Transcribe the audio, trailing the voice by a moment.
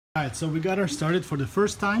Alright, so we got her started for the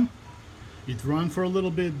first time. It ran for a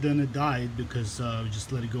little bit, then it died because we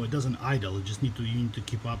just let it go. It doesn't idle. It just you need to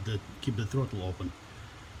keep the throttle open,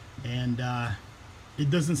 and it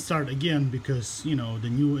doesn't start again because the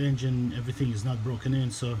new engine, everything is not broken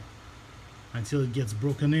in. So until it gets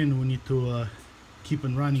broken in, we need to keep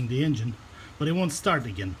on running the engine, but it won't start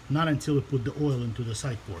again. Not until we put the oil into the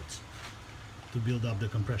side ports to build up the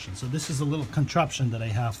compression. So this is a little contraption that I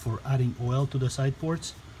have for adding oil to the side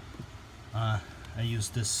ports. I use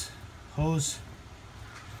this hose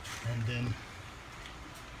and then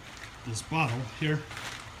this bottle here,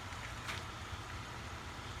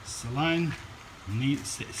 saline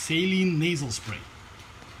nasal spray,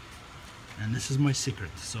 and this is my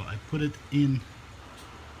secret. So I put it in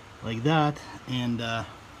like that and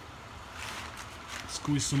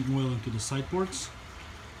squeeze some oil into the side ports,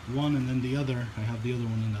 one and then the other. I have the other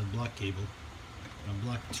one in that black cable, a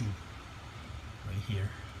black tube right here,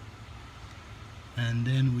 and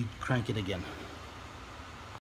then we crank it again.